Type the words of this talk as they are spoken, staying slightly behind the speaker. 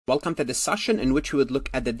Welcome to this session in which we would look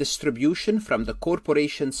at the distribution from the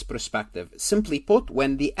corporation's perspective. Simply put,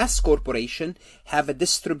 when the S corporation have a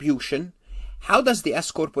distribution, how does the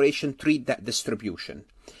S corporation treat that distribution?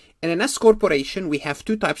 In an S corporation, we have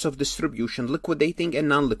two types of distribution, liquidating and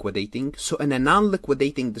non-liquidating. So in a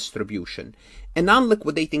non-liquidating distribution,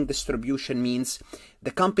 means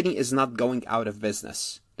the company is not going out of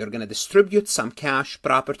business. They're going to distribute some cash,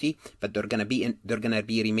 property, but they're going to be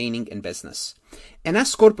remaining in business. An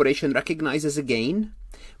S corporation recognizes a gain,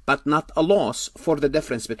 but not a loss for the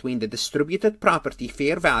difference between the distributed property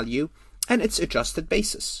fair value and its adjusted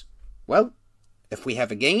basis. Well, if we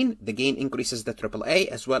have a gain, the gain increases the AAA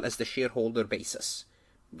as well as the shareholder basis.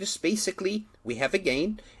 Just basically, we have a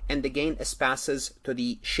gain, and the gain passes to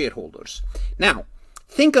the shareholders. Now,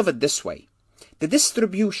 think of it this way. The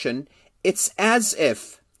distribution, it's as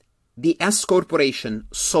if the S corporation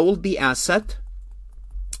sold the asset,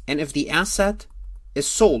 and if the asset is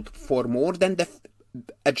sold for more than the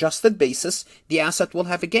adjusted basis, the asset will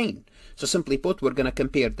have a gain. So simply put, we're going to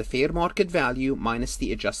compare the fair market value minus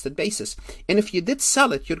the adjusted basis. And if you did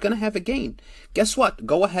sell it, you're going to have a gain. Guess what?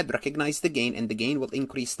 Go ahead, recognize the gain, and the gain will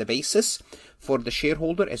increase the basis for the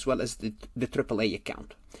shareholder as well as the AAA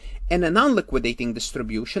account. In a non-liquidating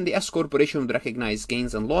distribution, the S corporation would recognize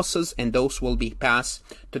gains and losses, and those will be passed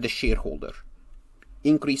to the shareholder,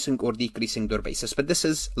 increasing or decreasing their basis. But this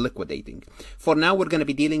is liquidating. For now, we're going to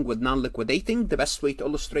be dealing with non-liquidating. The best way to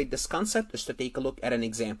illustrate this concept is to take a look at an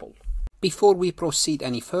example. Before we proceed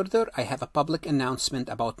any further, I have a public announcement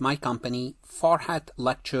about my company,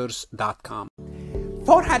 farhatlectures.com.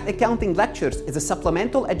 Farhat Accounting Lectures is a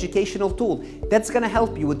supplemental educational tool that's going to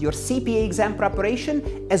help you with your CPA exam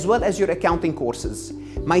preparation as well as your accounting courses.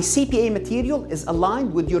 My CPA material is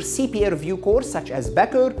aligned with your CPA review course such as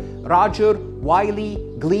Becker, Roger, Wiley,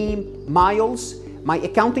 Gleam, Miles. My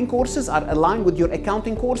accounting courses are aligned with your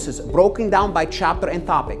accounting courses broken down by chapter and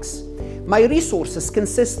topics. My resources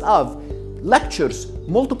consist of lectures,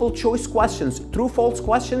 multiple choice questions, true-false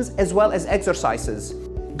questions, as well as exercises.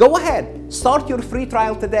 Go ahead, start your free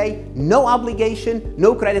trial today. No obligation,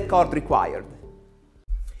 no credit card required.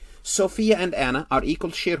 Sophia and Anna are equal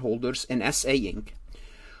shareholders in SA Inc.,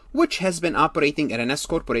 which has been operating at an S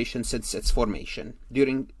corporation since its formation.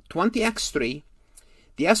 During 20X3,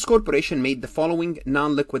 the S corporation made the following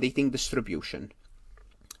non-liquidating distribution: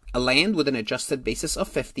 a land with an adjusted basis of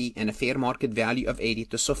 50 and a fair market value of 80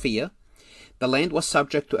 to Sophia. The land was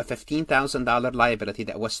subject to a $15,000 liability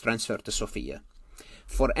that was transferred to Sophia.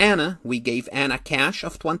 For Anna, we gave Anna cash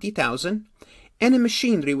of $20,000 and a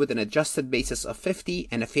machinery with an adjusted basis of 50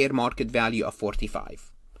 and a fair market value of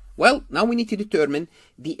 45. Well, now we need to determine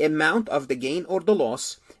the amount of the gain or the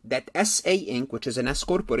loss that SA Inc., which is an S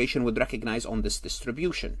corporation, would recognize on this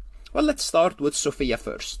distribution. Well, let's start with Sophia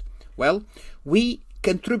first. Well, we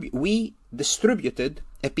distributed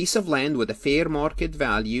a piece of land with a fair market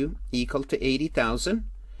value equal to $80,000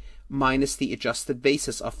 minus the adjusted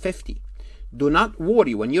basis of 50. Do not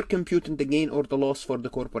worry, when you're computing the gain or the loss for the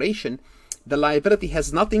corporation, the liability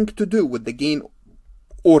has nothing to do with the gain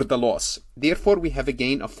or the loss. Therefore, we have a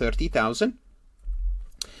gain of $30,000.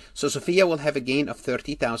 So Sophia will have a gain of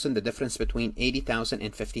 $30,000, the difference between $80,000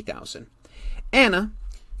 and $50,000. Anna,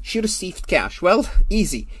 she received cash. Well,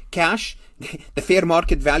 easy. Cash, the fair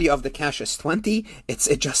market value of the cash is 20. Its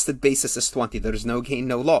adjusted basis is 20. There is no gain,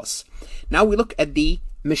 no loss. Now we look at the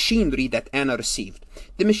machinery that Anna received.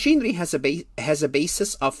 The machinery has a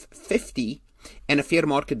basis of 50 and a fair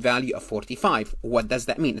market value of 45. What does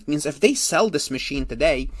that mean? It means if they sell this machine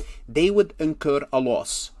today, they would incur a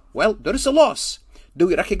loss. Well, there is a loss. Do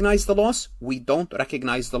we recognize the loss? We don't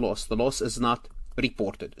recognize the loss. The loss is not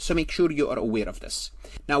reported. So make sure you are aware of this.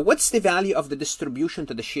 Now, what's the value of the distribution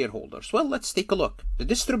to the shareholders? Well, let's take a look. The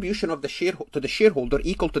distribution of the to the shareholder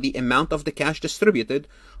equal to the amount of the cash distributed.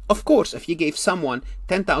 Of course, if you gave someone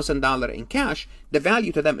 $10,000 in cash, the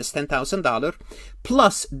value to them is $10,000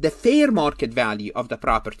 plus the fair market value of the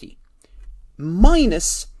property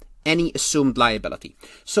minus any assumed liability.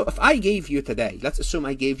 So if I gave you today, let's assume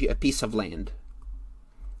I gave you a piece of land.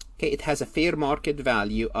 Okay, it has a fair market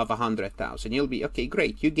value of $100,000. You'll be, okay,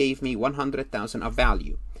 great. You gave me $100,000 of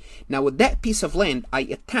value. Now with that piece of land, I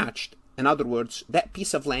attached, in other words, that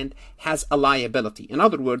piece of land has a liability. In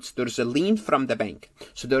other words, there's a lien from the bank.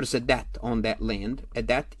 So there's a debt on that land, a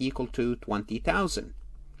debt equal to $20,000.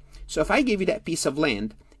 So if I gave you that piece of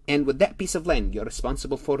land, and with that piece of land, you're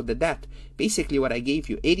responsible for the debt. Basically, what I gave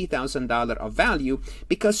you, $80,000 of value,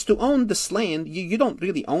 because to own this land, you don't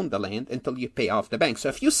really own the land until you pay off the bank. So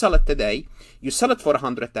if you sell it today, you sell it for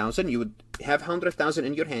 $100,000, you would have $100,000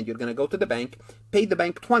 in your hand. You're going to go to the bank, pay the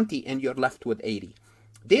bank $20,000, and you're left with $80,000.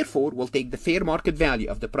 Therefore, we'll take the fair market value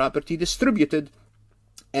of the property distributed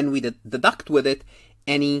and we deduct with it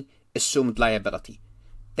any assumed liability.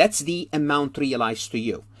 That's the amount realized to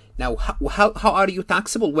you. Now, how are you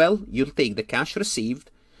taxable? Well, you'll take the cash received.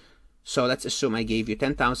 So let's assume I gave you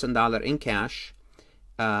 $10,000 in cash,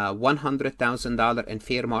 $100,000 in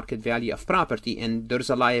fair market value of property, and there's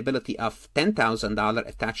a liability of $10,000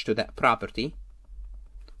 attached to that property.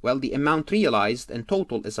 Well, the amount realized in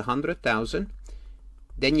total is $100,000.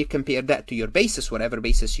 Then you compare that to your basis, whatever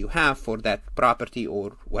basis you have for that property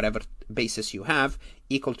or whatever basis you have,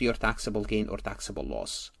 equal to your taxable gain or taxable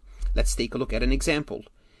loss. Let's take a look at an example.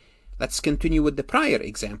 Let's continue with the prior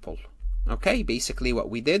example. Okay, basically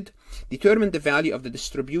what we did, determine the value of the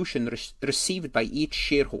distribution received by each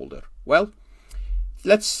shareholder. Well,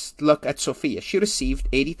 let's look at Sophia. She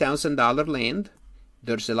received $80,000 land.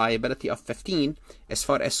 There's a liability of 15. As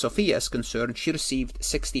far as Sophia is concerned, she received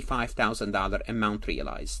 $65,000 amount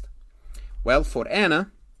realized. Well, for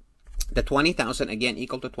Anna, the $20,000 again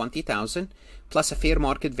equal to $20,000 plus a fair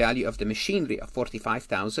market value of the machinery of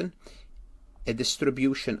 $45,000, a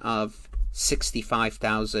distribution of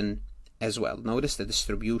 $65,000 as well. Notice the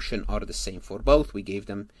distribution are the same for both. We gave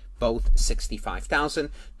them both $65,000.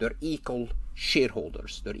 They're equal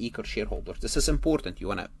shareholders. They're equal shareholders. This is important. You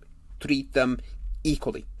want to treat them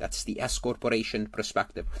equally. That's the S corporation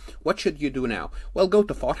perspective. What should you do now? Well, go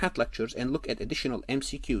to Farhat Lectures and look at additional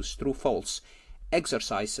MCQs, true, false,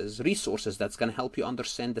 exercises, resources that's going to help you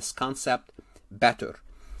understand this concept better.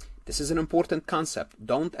 This is an important concept.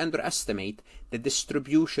 Don't underestimate the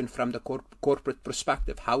distribution from the corporate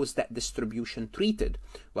perspective. How is that distribution treated?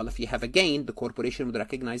 Well, if you have a gain, the corporation would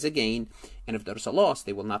recognize a gain, and if there's a loss,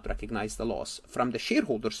 they will not recognize the loss. From the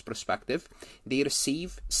shareholders' perspective, they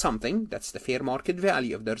receive something, that's the fair market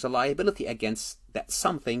value. If there's a liability against that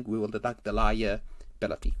something, we will deduct the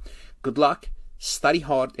liability. Good luck, study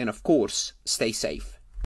hard, and of course, stay safe.